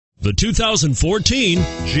The 2014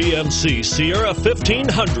 GMC Sierra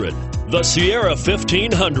 1500. The Sierra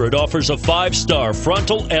 1500 offers a 5-star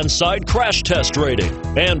frontal and side crash test rating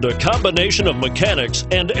and a combination of mechanics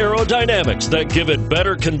and aerodynamics that give it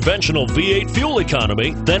better conventional V8 fuel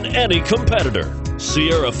economy than any competitor.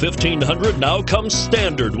 Sierra 1500 now comes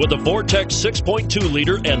standard with a Vortex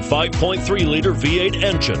 6.2-liter and 5.3-liter V8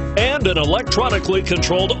 engine and an electronically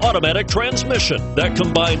controlled automatic transmission that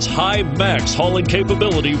combines high max hauling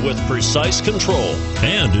capability with precise control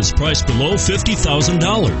and is priced below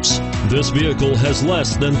 $50,000. This vehicle has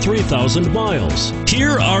less than 3,000 miles.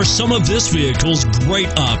 Here are some of this vehicle's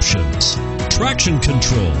great options: traction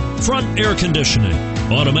control, front air conditioning,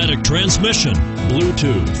 automatic transmission,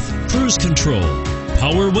 Bluetooth, cruise control,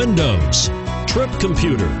 power windows, trip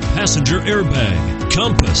computer, passenger airbag,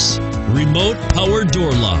 compass, remote power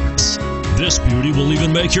door locks. This beauty will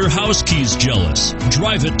even make your house keys jealous.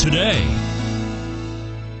 Drive it today.